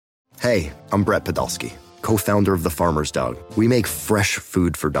Hey, I'm Brett Podolsky, co-founder of The Farmer's Dog. We make fresh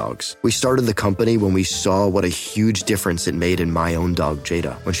food for dogs. We started the company when we saw what a huge difference it made in my own dog,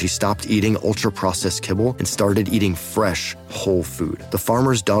 Jada, when she stopped eating ultra-processed kibble and started eating fresh, whole food. The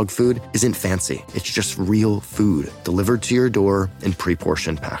Farmer's Dog food isn't fancy. It's just real food delivered to your door in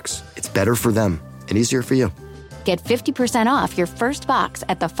pre-portioned packs. It's better for them and easier for you. Get 50% off your first box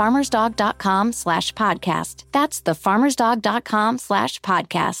at thefarmersdog.com/podcast. That's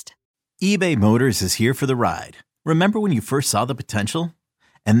thefarmersdog.com/podcast. eBay Motors is here for the ride. Remember when you first saw the potential?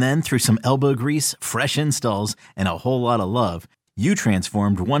 And then through some elbow grease, fresh installs, and a whole lot of love, you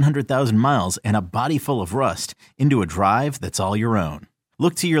transformed 100,000 miles and a body full of rust into a drive that's all your own.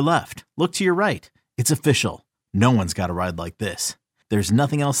 Look to your left. Look to your right. It's official. No one's got a ride like this. There's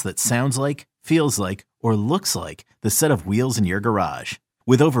nothing else that sounds like, feels like, or looks like the set of wheels in your garage.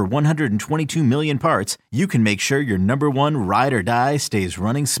 With over 122 million parts, you can make sure your number one ride or die stays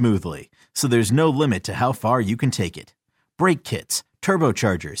running smoothly. So there's no limit to how far you can take it. Brake kits,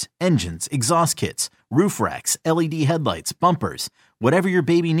 turbochargers, engines, exhaust kits, roof racks, LED headlights, bumpers, whatever your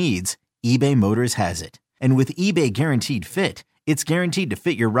baby needs, eBay Motors has it. And with eBay Guaranteed Fit, it's guaranteed to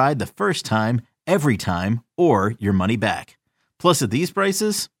fit your ride the first time, every time, or your money back. Plus at these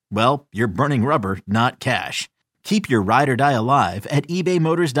prices, well, you're burning rubber, not cash. Keep your ride or die alive at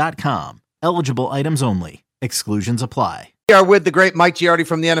ebaymotors.com. Eligible items only. Exclusions apply. We are with the great Mike Giardi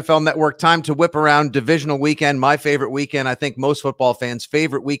from the NFL Network. Time to whip around divisional weekend. My favorite weekend. I think most football fans'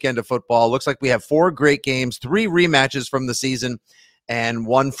 favorite weekend of football. Looks like we have 4 great games, 3 rematches from the season, and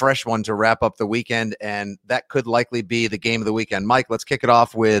 1 fresh one to wrap up the weekend. And that could likely be the game of the weekend. Mike, let's kick it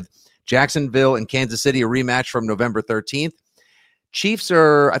off with Jacksonville and Kansas City, a rematch from November 13th. Chiefs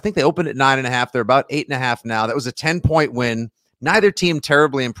I think they opened at 9.5. They're about 8.5 now. That was a 10-point win. Neither team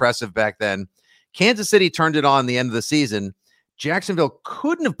terribly impressive back then. Kansas City turned it on the end of the season. Jacksonville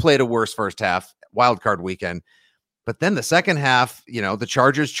couldn't have played a worse first half, wild card weekend. But then the second half, the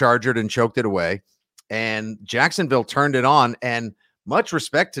Chargers chargered and choked it away. And Jacksonville turned it on. And much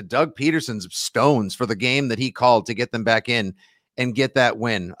respect to Doug Peterson's stones for the game that he called to get them back in and get that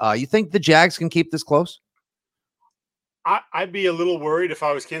win. You think the Jags can keep this close? I'd be a little worried if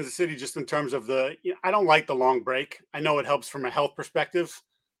I was Kansas City, just in terms of I don't like the long break. I know it helps from a health perspective,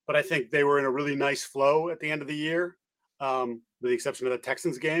 but I think they were in a really nice flow at the end of the year, with the exception of the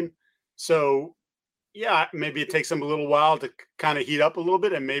Texans game. So, yeah, maybe it takes them a little while to kind of heat up a little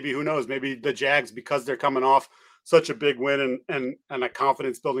bit, and maybe, who knows, maybe the Jags, because they're coming off such a big win and a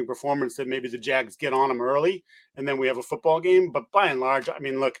confidence-building performance, that maybe the Jags get on them early, and then we have a football game. But by and large, I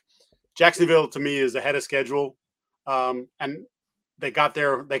mean, look, Jacksonville to me is ahead of schedule. And they got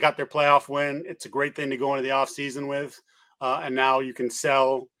their playoff win. It's a great thing to go into the off season with. And now you can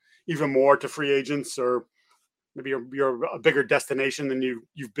sell even more to free agents, or maybe you're a bigger destination than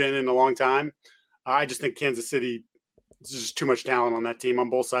you've been in a long time. I just think Kansas City, there's just too much talent on that team on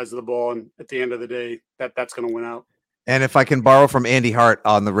both sides of the ball. And at the end of the day, that's going to win out. And if I can borrow from Andy Hart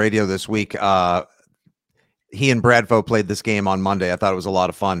on the radio this week, he and Bradfo played this game on Monday. I thought it was a lot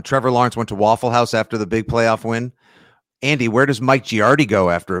of fun. Trevor Lawrence went to Waffle House after the big playoff win. Andy, where does Mike Giardi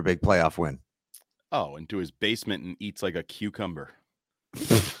go after a big playoff win? Oh, into his basement and eats like a cucumber.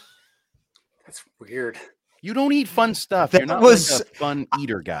 That's weird. You don't eat fun stuff. You're not like a fun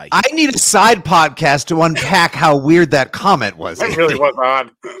eater guy. I need a side podcast to unpack how weird that comment was. That really was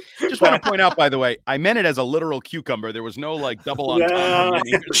odd. Just want to point out, by the way, I meant it as a literal cucumber. There was no double entendre.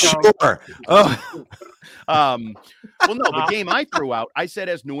 Sure. Oh. Well, no, the game I threw out, I said,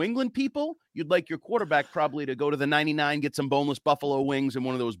 as New England people, you'd like your quarterback probably to go to the 99, get some boneless buffalo wings and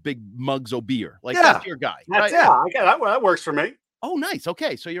one of those big mugs of beer. That's your guy. Right? Yeah, that works for me. Oh, nice.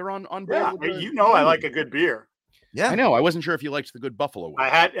 Okay, so you're on board. Yeah, I like a good beer. Yeah, I know. I wasn't sure if you liked the good buffalo wings. I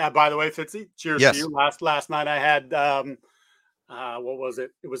had, by the way, Fitzy, cheers to you. Last night I had, what was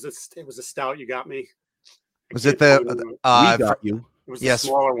it? It was a stout you got me. Was it the we got you? It was the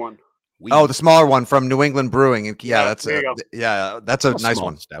smaller one. The smaller one from New England Brewing. Yeah, that's a nice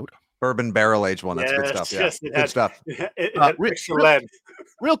one. Stout. Bourbon barrel aged one. That's good stuff. Yeah, good stuff. It had extra lead.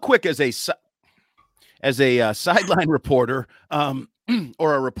 Real quick, as a sideline reporter,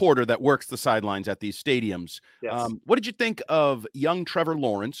 or a reporter that works the sidelines at these stadiums, what did you think of young Trevor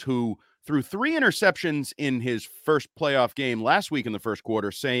Lawrence, who threw 3 interceptions in his first playoff game last week in the first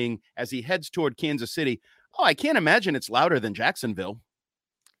quarter, saying as he heads toward Kansas City, "Oh, I can't imagine it's louder than Jacksonville."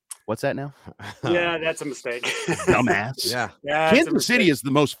 What's that now? Yeah, that's a mistake. Dumbass. Yeah. Kansas City is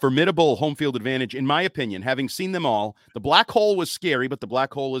the most formidable home field advantage, in my opinion, having seen them all. The black hole was scary, but the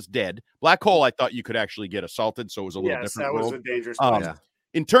black hole is dead. Black hole, I thought you could actually get assaulted, so it was a little different. Yes, that was a dangerous place.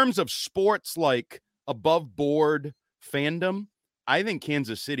 In terms of sports, like above board fandom, I think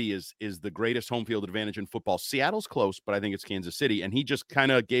Kansas City is the greatest home field advantage in football. Seattle's close, but I think it's Kansas City. And he just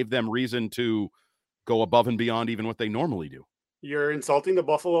kind of gave them reason to go above and beyond even what they normally do. You're insulting the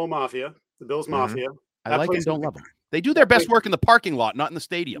Buffalo Mafia, the Bills Mafia. I like and don't love them. They do their best work in the parking lot, not in the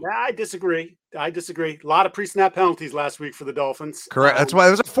stadium. I disagree. A lot of pre-snap penalties last week for the Dolphins. Correct. That's why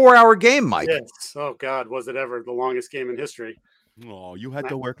it was a 4-hour game, Mike. Yes. Oh, God, was it ever the longest game in history? Oh, you had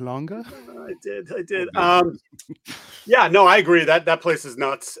to work longer? I did. Yeah, no, I agree. That place is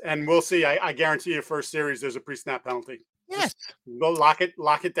nuts. And we'll see. I guarantee you first series there's a pre-snap penalty. Yes. Go lock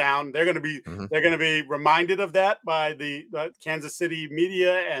it down. They're going to be reminded of that by the Kansas City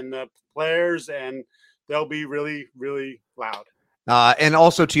media and the players, and they'll be really, really loud. And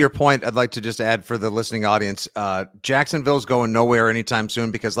also to your point, I'd like to just add for the listening audience, Jacksonville's going nowhere anytime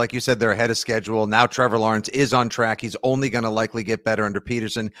soon because, like you said, they're ahead of schedule. Now Trevor Lawrence is on track. He's only going to likely get better under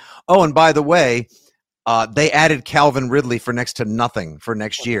Peterson. Oh, and by the way, they added Calvin Ridley for next to nothing for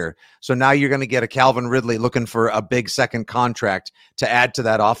next year. So now you're going to get a Calvin Ridley looking for a big second contract to add to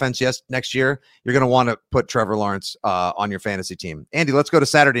that offense. Yes, next year, you're going to want to put Trevor Lawrence on your fantasy team. Andy, let's go to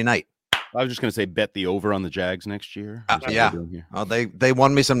Saturday night. I was just going to say bet the over on the Jags next year. Yeah. They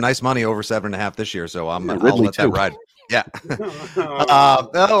won me some nice money over 7.5 this year, so I'll let that ride. Yeah.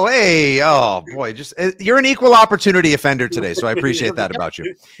 Oh, boy. You're an equal opportunity offender today, so I appreciate that about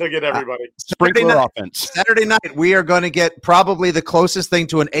you. They'll get everybody. Sprinkler offense. Saturday night, we are going to get probably the closest thing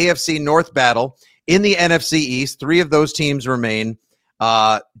to an AFC North battle in the NFC East. 3 of those teams remain.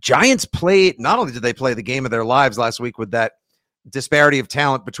 Giants played, not only did they play the game of their lives last week with that disparity of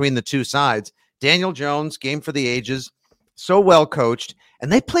talent between the two sides, Daniel Jones, game for the ages, so well coached,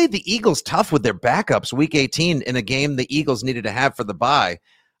 and they played the Eagles tough with their backups week 18 in a game the Eagles needed to have for the bye.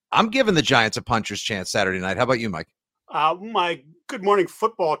 I'm giving the Giants a puncher's chance Saturday night. How about you, Mike? My Good Morning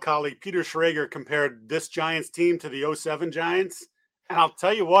Football colleague Peter Schrager compared this Giants team to the 07 Giants, and I'll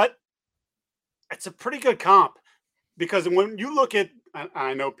tell you what, it's a pretty good comp because when you look at,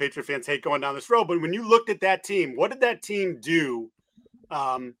 I know Patriot fans hate going down this road, but when you looked at that team, what did that team do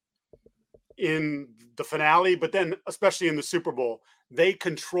in the finale, but then especially in the Super Bowl? They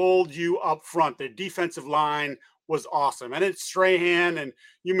controlled you up front. Their defensive line was awesome. And it's Strahan and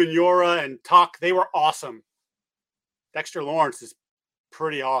Umenyiora and Tuck. They were awesome. Dexter Lawrence is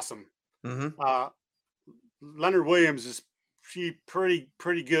pretty awesome. Mm-hmm. Leonard Williams is pretty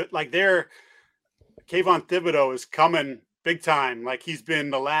good. Like Kayvon Thibodeau is coming big time. Like he's been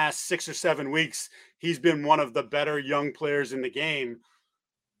the last 6 or 7 weeks. He's been one of the better young players in the game.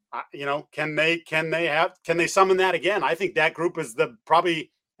 Can they summon that again? I think that group is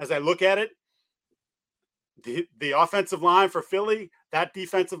probably, as I look at it, the offensive line for Philly, that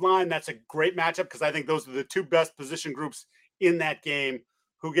defensive line, that's a great matchup because I think those are the 2 best position groups in that game.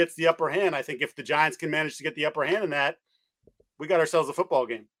 Who gets the upper hand? I think if the Giants can manage to get the upper hand in that, we got ourselves a football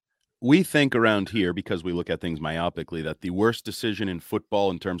game. We think around here, because we look at things myopically, that the worst decision in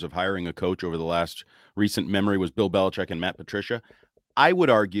football in terms of hiring a coach over the last recent memory was Bill Belichick and Matt Patricia. I would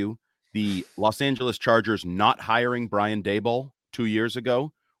argue the Los Angeles Chargers not hiring Brian Daboll 2 years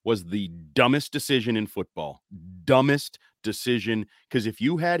ago was the dumbest decision in football. Dumbest decision, because if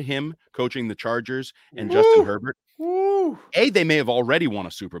you had him coaching the Chargers and Justin Herbert, they may have already won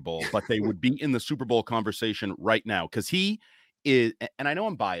a Super Bowl, but they would be in the Super Bowl conversation right now because he is, and I know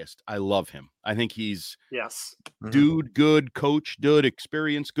I'm biased. I love him. I think he's dude, good coach, good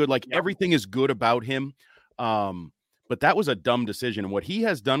experience, good. Like everything is good about him. But that was a dumb decision. And what he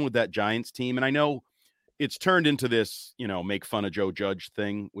has done with that Giants team, and I know it's turned into this, make fun of Joe Judge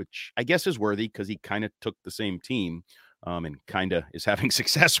thing, which I guess is worthy because he kind of took the same team and kind of is having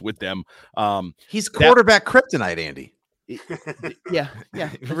success with them. He's quarterback kryptonite, Andy. Yeah.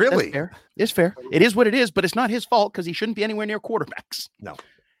 Really? It's fair. It is what it is, but it's not his fault because he shouldn't be anywhere near quarterbacks. No.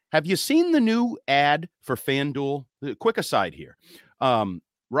 Have you seen the new ad for FanDuel? Quick aside here.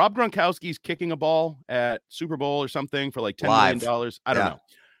 Rob Gronkowski's kicking a ball at Super Bowl or something for like $10 million. I don't know.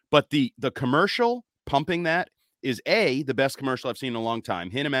 But the commercial pumping that is the best commercial I've seen in a long time.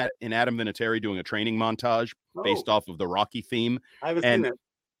 Him and Adam Vinatieri doing a training montage based off of the Rocky theme. I haven't seen it.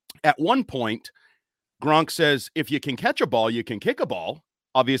 At one point, Gronk says, if you can catch a ball, you can kick a ball.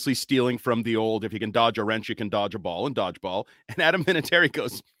 Obviously stealing from the old, if you can dodge a wrench, you can dodge a ball and dodgeball. And Adam Vinatieri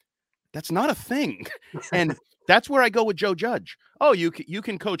goes, that's not a thing. And that's where I go with Joe Judge. Oh, you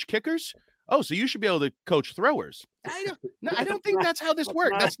can coach kickers? Oh, so you should be able to coach throwers. I don't think that's how this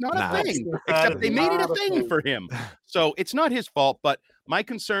works. That's not a thing. Except they made it a thing for him. So it's not his fault. But my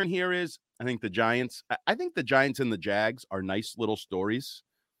concern here is I think the Giants and the Jags are nice little stories.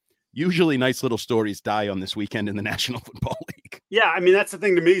 Usually nice little stories die on this weekend in the National Football League. Yeah, I mean, that's the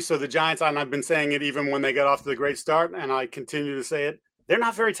thing to me. So the Giants, and I've been saying it even when they got off to the great start, and I continue to say it, they're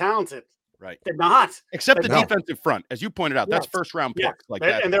not very talented. Right. They're not. Except the defensive front, as you pointed out, that's first round picks. Like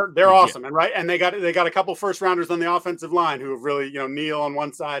that. And they're awesome. And right. And they got a couple first rounders on the offensive line who have really, Neal on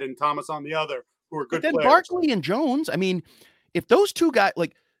one side and Thomas on the other, who are good but then players. Barkley and Jones, I mean, if those two guys,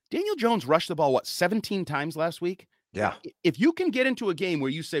 like Daniel Jones rushed the ball, 17 times last week? Yeah. If you can get into a game where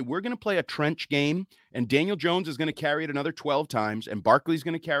you say, we're going to play a trench game and Daniel Jones is going to carry it another 12 times and Barkley's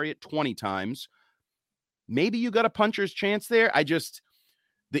going to carry it 20 times, maybe you got a puncher's chance there.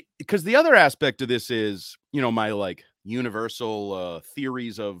 Because the other aspect of this is, my like universal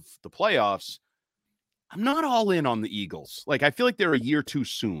theories of the playoffs. I'm not all in on the Eagles. Like, I feel like they're a year too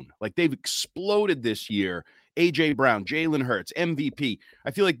soon. Like, they've exploded this year. A.J. Brown, Jalen Hurts, MVP.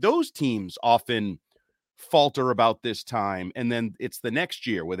 I feel like those teams often falter about this time, and then it's the next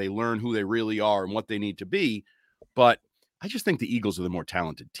year where they learn who they really are and what they need to be. But I just think the Eagles are the more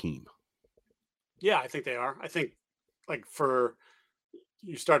talented team. Yeah, I think they are. I think, like,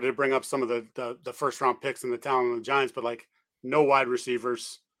 you started to bring up some of the first round picks and the talent of the Giants, but like no wide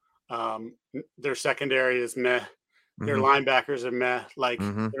receivers. Their secondary is meh. Their linebackers are meh. Like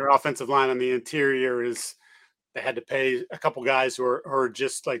their offensive line on the interior is, they had to pay a couple guys who are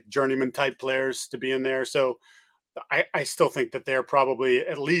just like journeyman type players to be in there. So I still think that they're probably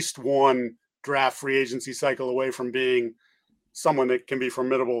at least one draft free agency cycle away from being someone that can be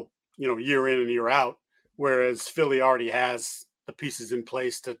formidable, year in and year out. Whereas Philly already has the pieces in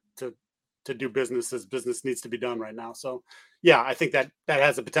place to do business as business needs to be done right now. So yeah, I think that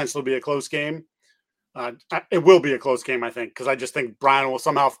has the potential to be a close game. It will be a close game, I think, because I just think Brian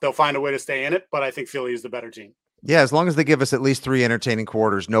they'll find a way to stay in it, but I think Philly is the better team. Yeah, as long as they give us at least 3 entertaining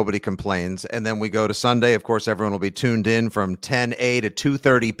quarters, nobody complains. And then we go to Sunday. Of course, everyone will be tuned in from 10A to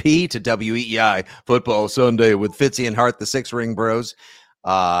 2:30P to WEEI Football Sunday with Fitzy and Hart, the Six Ring Bros.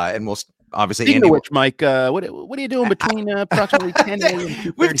 And we'll obviously, Speaking of which, Mike, what are you doing between approximately 10 a.m. and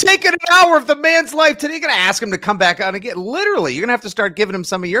 2:30? We've taken an hour of the man's life today. You're going to ask him to come back on again. Literally, you're going to have to start giving him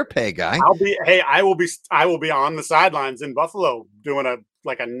some of your pay, guy. I will be on the sidelines in Buffalo doing a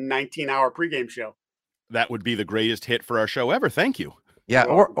 19-hour pregame show. That would be the greatest hit for our show ever. Thank you. Yeah,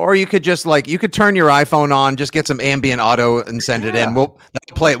 or you could just you could turn your iPhone on, just get some ambient auto and send it in. We'll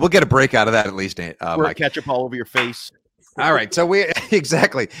play it. We'll get a break out of that at least. Mike. Ketchup all over your face. All right, so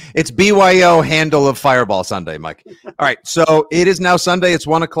exactly. It's BYO handle of Fireball Sunday, Mike. All right, so it is now Sunday. It's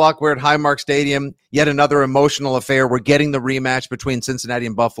 1:00. We're at Highmark Stadium. Yet another emotional affair. We're getting the rematch between Cincinnati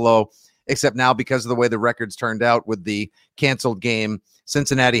and Buffalo, except now because of the way the records turned out with the canceled game,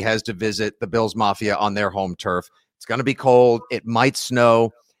 Cincinnati has to visit the Bills Mafia on their home turf. It's going to be cold. It might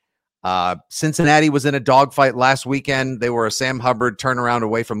snow. Cincinnati was in a dogfight last weekend. They were a Sam Hubbard turnaround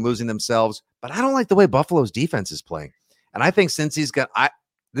away from losing themselves. But I don't like the way Buffalo's defense is playing. And I think Cincy's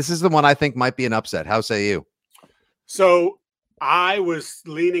this is the one I think might be an upset. How say you? So I was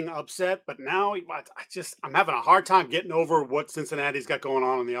leaning upset, but now I'm having a hard time getting over what Cincinnati's got going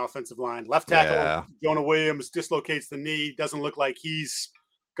on the offensive line. Left tackle Jonah Williams dislocates the knee. Doesn't look like he's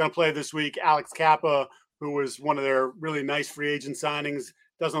going to play this week. Alex Kappa, who was one of their really nice free agent signings,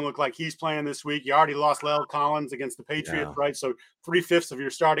 doesn't look like he's playing this week. You already lost Lel Collins against the Patriots, right? So 3/5 of your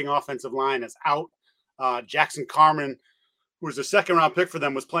starting offensive line is out. Jackson Carman, who was a second-round pick for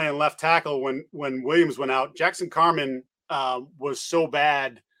them, was playing left tackle when Williams went out. Jackson Carman was so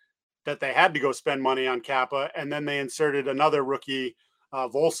bad that they had to go spend money on Kappa, and then they inserted another rookie,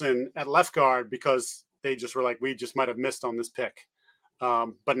 Volson, at left guard because they just were like, we just might have missed on this pick.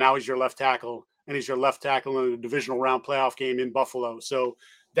 But now he's your left tackle, and he's your left tackle in a divisional round playoff game in Buffalo. So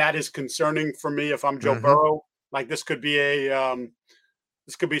that is concerning for me if I'm Joe Burrow. Like, this could be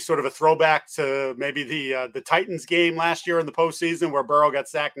sort of a throwback to maybe the Titans game last year in the postseason where Burrow got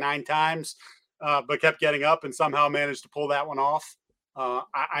sacked 9 times, but kept getting up and somehow managed to pull that one off.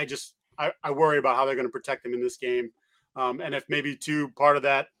 I worry about how they're going to protect him in this game. And if maybe part of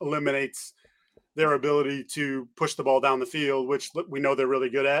that eliminates their ability to push the ball down the field, which we know they're really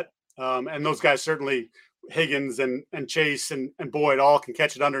good at. And those guys, certainly Higgins and Chase and Boyd, all can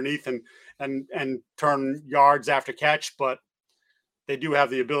catch it underneath and turn yards after catch, but they do have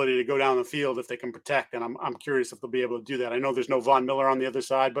the ability to go down the field if they can protect. And I'm curious if they'll be able to do that. I know there's no Von Miller on the other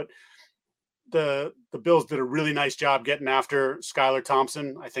side, but the Bills did a really nice job getting after Skylar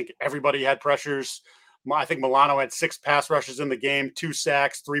Thompson. I think everybody had pressures. I think Milano had 6 pass rushes in the game, 2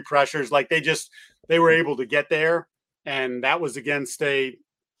 sacks, 3 pressures. Like they were able to get there. And that was against a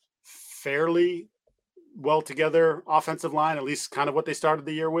fairly well together offensive line, at least kind of what they started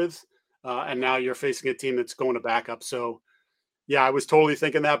the year with. And now you're facing a team that's going to backup. So yeah, I was totally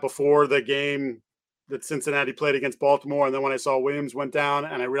thinking that before the game that Cincinnati played against Baltimore. And then when I saw Williams went down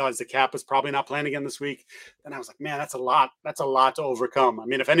and I realized the Cap is probably not playing again this week, then I was like, man, that's a lot. That's a lot to overcome. I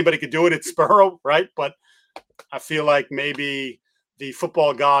mean, if anybody could do it, it's Burrow, right? But I feel like maybe the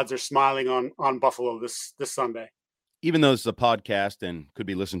football gods are smiling on Buffalo this Sunday. Even though this is a podcast and could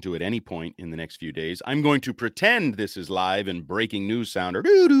be listened to at any point in the next few days, I'm going to pretend this is live and breaking news sounder.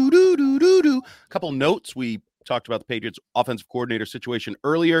 A couple notes. We talked about the Patriots offensive coordinator situation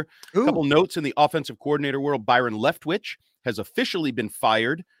earlier. A couple notes in the offensive coordinator world. Byron Leftwich has officially been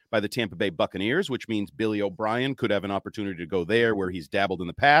fired by the Tampa Bay Buccaneers, which means Billy O'Brien could have an opportunity to go there where he's dabbled in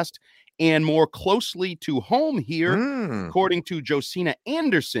the past. And more closely to home here, according to Josina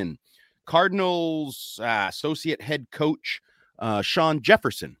Anderson, Cardinals associate head coach Sean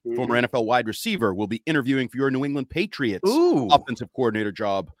Jefferson, former NFL wide receiver, will be interviewing for your New England Patriots offensive coordinator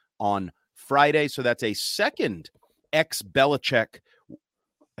job on Friday. So that's a second ex-Belichick.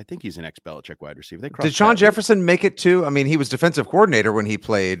 I think he's an ex-Belichick wide receiver. Did Sean Jefferson make it to? I mean, he was defensive coordinator when he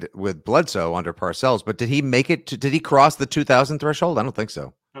played with Bledsoe under Parcells, but did he make it to? Did he cross the 2,000 threshold? I don't think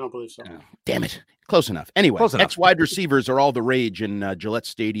so. I don't believe so. Oh, damn it. Close enough. Anyway, ex-wide receivers are all the rage in Gillette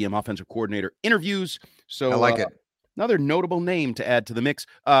Stadium offensive coordinator interviews. So I like it. Another notable name to add to the mix.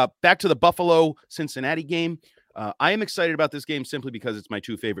 Back to the Buffalo-Cincinnati game. I am excited about this game simply because it's my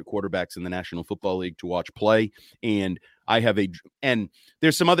two favorite quarterbacks in the National Football League to watch play. And and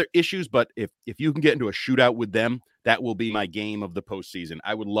there's some other issues, but if you can get into a shootout with them, that will be my game of the postseason.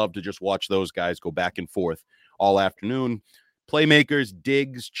 I would love to just watch those guys go back and forth all afternoon. Playmakers,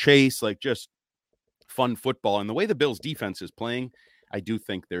 Diggs, Chase, like just fun football. And the way the Bills defense is playing, I do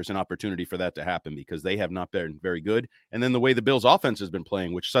think there's an opportunity for that to happen because they have not been very good. And then the way the Bills offense has been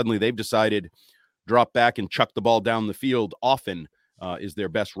playing, which suddenly they've decided drop back and chuck the ball down the field often is their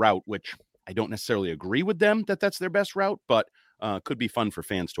best route, which I don't necessarily agree with them that that's their best route, but could be fun for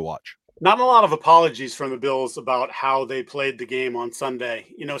fans to watch. Not a lot of apologies from the Bills about how they played the game on Sunday.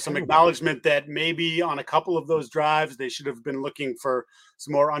 You know, some acknowledgement that maybe on a couple of those drives, they should have been looking for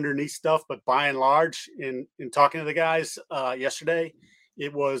some more underneath stuff. But by and large, in talking to the guys yesterday,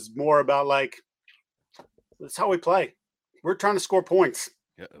 it was more about like, that's how we play. We're trying to score points.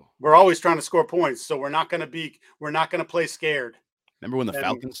 We're always trying to score points. So we're not going to play scared. Remember when the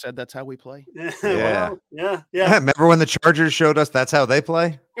Falcons said that's how we play? Yeah. Yeah. Remember when the Chargers showed us that's how they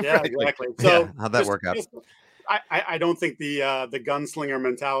play? Yeah, exactly. So how'd that work out? I don't think the gunslinger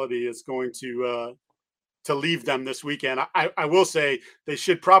mentality is going to leave them this weekend. I will say they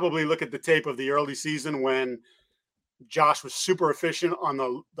should probably look at the tape of the early season when Josh was super efficient on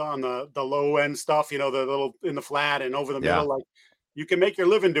the low end stuff, you know, the little in the flat and over the middle. Like you can make your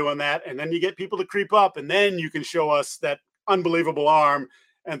living doing that, and then you get people to creep up, and then you can show us that unbelievable arm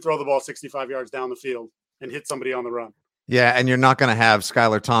and throw the ball 65 yards down the field and hit somebody on the run. Yeah, and you're not going to have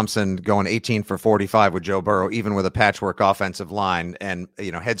Skylar Thompson going 18 for 45 with Joe Burrow, even with a patchwork offensive line and,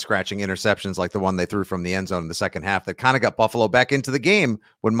 you know, head-scratching interceptions like the one they threw from the end zone in the second half that kind of got Buffalo back into the game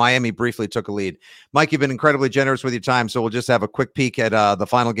when Miami briefly took a lead. Mike, you've been incredibly generous with your time, so we'll just have a quick peek at the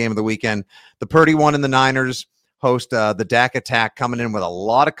final game of the weekend. The Purdy one and the Niners host the Dak attack, coming in with a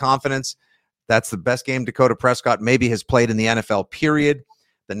lot of confidence. That's the best game Dakota Prescott maybe has played in the NFL, period.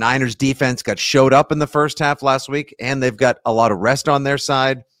 The Niners defense got showed up in the first half last week, and they've got a lot of rest on their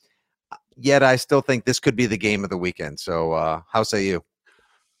side. Yet I still think this could be the game of the weekend. So how say you?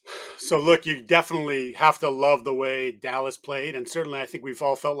 So, look, you definitely have to love the way Dallas played, and certainly I think we've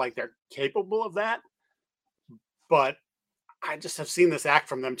all felt like they're capable of that. But I just have seen this act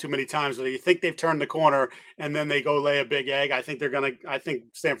from them too many times where you think they've turned the corner and then they go lay a big egg. I think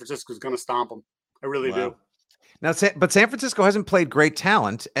San Francisco's going to stomp them. I really do. Now, but San Francisco hasn't played great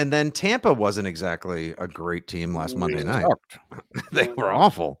talent, and then Tampa wasn't exactly a great team last Monday night. They were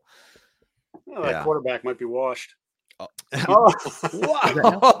awful. Well, that quarterback might be washed.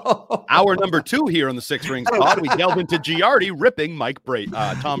 Wow. Hour number 2 here on the Six Rings Pod. We delve into Giardi ripping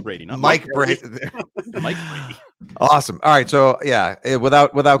Tom Brady. Not Mike Brady. Mike Brady. Awesome. All right. So,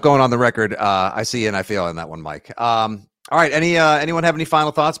 without going on the record, I see and I feel in that one, Mike. All right. Anyone have any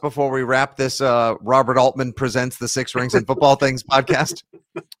final thoughts before we wrap this Robert Altman presents the Six Rings and Football Things podcast?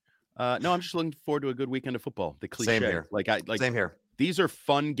 No, I'm just looking forward to a good weekend of football. The cliche. Same here. Same here. These are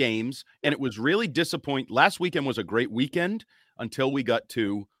fun games, and it was really disappointing. Last weekend was a great weekend until we got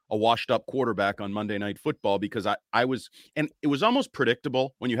to a washed-up quarterback on Monday Night Football because I was – and it was almost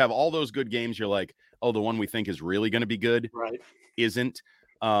predictable. When you have all those good games, you're like, oh, the one we think is really going to be good isn't.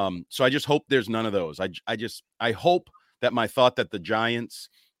 So I just hope there's none of those. I hope that my thought that the Giants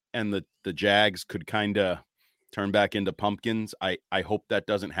and the Jags could kind of turn back into pumpkins. I hope that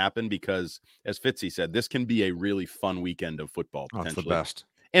doesn't happen because, as Fitzy said, this can be a really fun weekend of football. Oh, it's the best.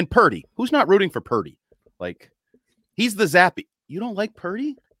 And Purdy, who's not rooting for Purdy? Like, he's the Zappy. You don't like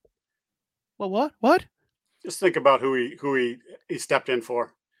Purdy? Well, what? Just think about who he stepped in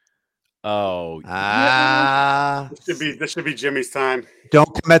for. Oh, This should be Jimmy's time.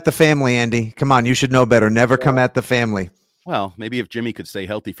 Don't come at the family, Andy. Come on, you should know better. Never come at the family. Well, maybe if Jimmy could stay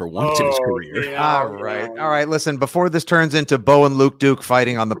healthy for once in his career. Yeah, All right. Listen, before this turns into Bo and Luke Duke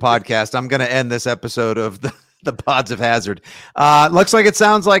fighting on the podcast, I'm going to end this episode of the Pods of Hazard. Looks like it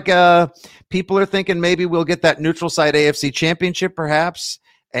sounds like people are thinking maybe we'll get that neutral site AFC championship, perhaps.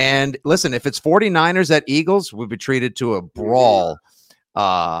 And listen, if it's 49ers at Eagles, we'll be treated to a brawl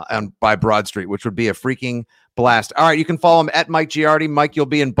by Broad Street, which would be a freaking blast. All right, you can follow him at Mike Giardi. Mike, you'll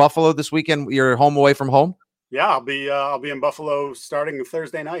be in Buffalo this weekend. You're home away from home? Yeah, I'll be in Buffalo starting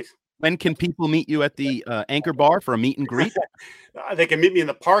Thursday night. When can people meet you at the Anchor Bar for a meet and greet? They can meet me in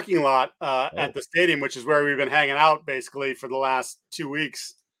the parking lot at the stadium, which is where we've been hanging out basically for the last 2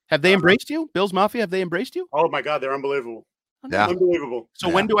 weeks. Have they embraced you? Bills Mafia, have they embraced you? Oh my God, they're unbelievable. Yeah. Unbelievable. So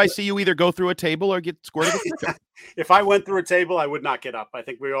when do I see you either go through a table or get squirted with If I went through a table, I would not get up. I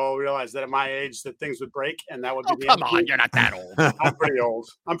think we all realize that at my age that things would break, and that would be the come end. on, you're not that old. I'm pretty old.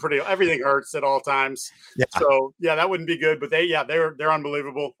 Everything hurts at all times. Yeah. So yeah, that wouldn't be good. But they're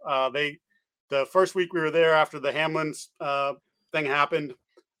unbelievable. The first week we were there after the Hamlin's thing happened,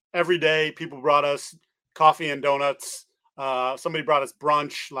 every day people brought us coffee and donuts. Somebody brought us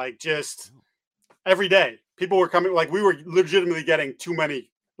brunch, like just every day. People were coming, like we were legitimately getting too many,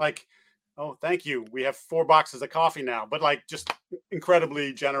 like, oh, thank you. We have 4 boxes of coffee now, but like just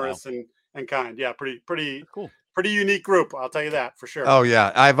incredibly generous and kind. Yeah. Pretty cool. Pretty unique group. I'll tell you that for sure. Oh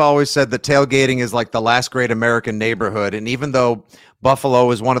yeah. I've always said that tailgating is like the last great American neighborhood. And even though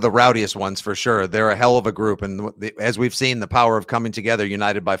Buffalo is one of the rowdiest ones for sure, they're a hell of a group. And as we've seen, the power of coming together,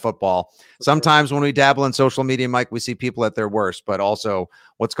 united by football. Sometimes when we dabble in social media, Mike, we see people at their worst, but also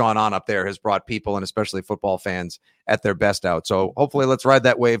what's gone on up there has brought people, and especially football fans, at their best out. So hopefully let's ride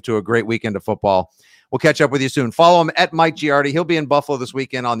that wave to a great weekend of football. We'll catch up with you soon. Follow him at Mike Giardi. He'll be in Buffalo this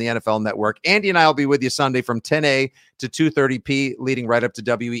weekend on the NFL Network. Andy and I will be with you Sunday from 10 to 2:30 p, leading right up to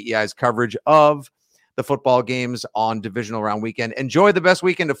WEEI's coverage of the football games on Divisional Round Weekend. Enjoy the best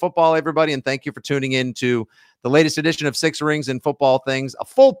weekend of football, everybody, and thank you for tuning in to the latest edition of Six Rings and Football Things, a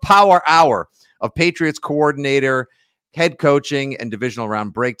full power hour of Patriots coordinator, head coaching, and divisional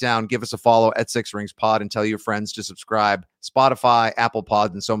round breakdown. Give us a follow at Six Rings Pod and tell your friends to subscribe. Spotify, Apple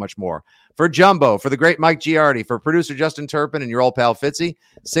Pods, and so much more. For Jumbo, for the great Mike Giardi, for producer Justin Turpin and your old pal Fitzy,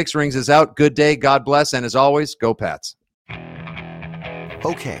 Six Rings is out. Good day, God bless, and as always, go Pats.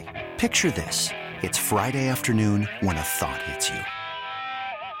 Okay, picture this. It's Friday afternoon when a thought hits you.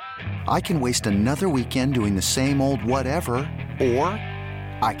 I can waste another weekend doing the same old whatever, or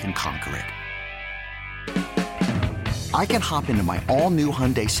I can conquer it. I can hop into my all-new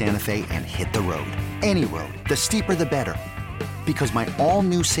Hyundai Santa Fe and hit the road. Any road. The steeper, the better. Because my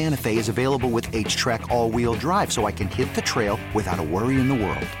all-new Santa Fe is available with H-Track all-wheel drive, so I can hit the trail without a worry in the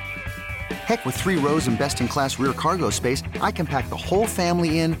world. Heck, with 3 rows and best-in-class rear cargo space, I can pack the whole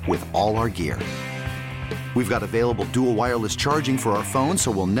family in with all our gear. We've got available dual wireless charging for our phones,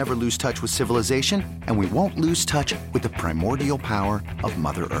 so we'll never lose touch with civilization, and we won't lose touch with the primordial power of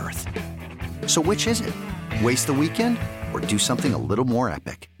Mother Earth. So which is it? Waste the weekend or do something a little more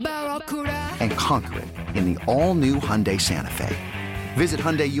epic and conquer it in the all-new Hyundai Santa Fe. Visit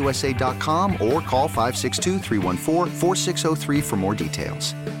HyundaiUSA.com or call 562-314-4603 for more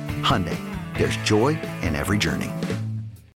details. Hyundai, there's joy in every journey.